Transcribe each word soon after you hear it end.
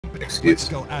excuse. Let's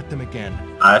go at them again.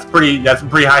 That's a pretty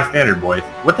high standard, boys.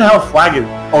 What the hell flag is?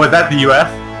 Oh, is that the U.S.?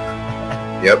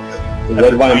 Yep.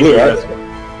 Red, white, and blue, right?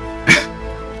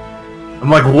 I'm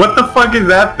like, what the fuck is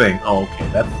that thing? Oh, okay,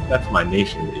 that's my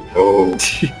nation. Dude. Oh.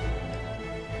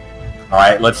 All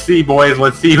right, let's see, boys.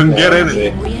 Let's see who can get in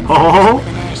it. Oh.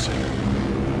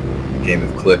 Game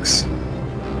of clicks.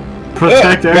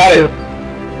 Protect airship.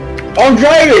 Oh, I'm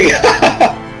driving!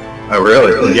 Oh,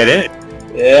 really? Get in.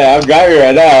 Yeah, I'm driving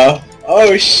right now.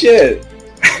 Oh, shit.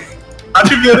 How'd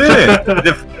you get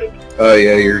in? Oh,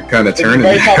 yeah, you're kind of turning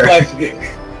Very there. complex.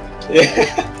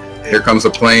 Yeah. Here comes a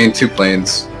plane, 2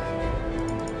 planes.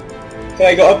 Can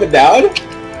I go up and down?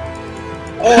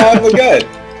 Oh, I'm good.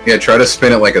 Yeah, try to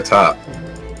spin it like a top.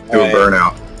 Do a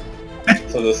burnout.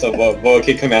 So Boa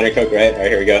Kid Commander Coke, right? Alright,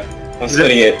 here we go. I'm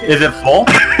spinning it. Is it full?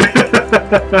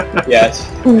 Yes.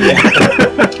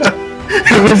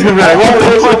 Everyone's gonna be like, what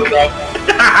the fuck?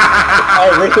 I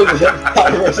don't think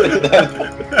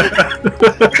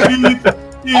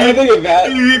of that.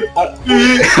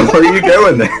 Where are you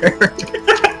going there?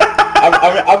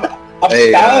 I'm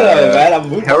Hey, styling on it, man. I'm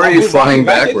moving. How are you flying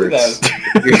backwards?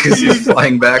 Because you're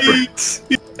flying backwards.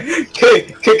 Cause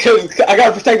I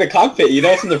gotta protect the cockpit, you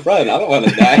know, it's in the front. I don't want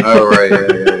to die. Oh, right,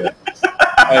 yeah.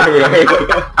 Alright, here we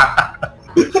go.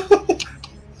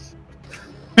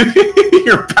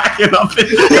 You're backing up.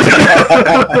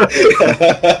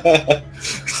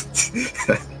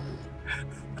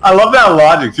 I love that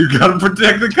logic. You gotta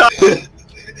protect the cockpit.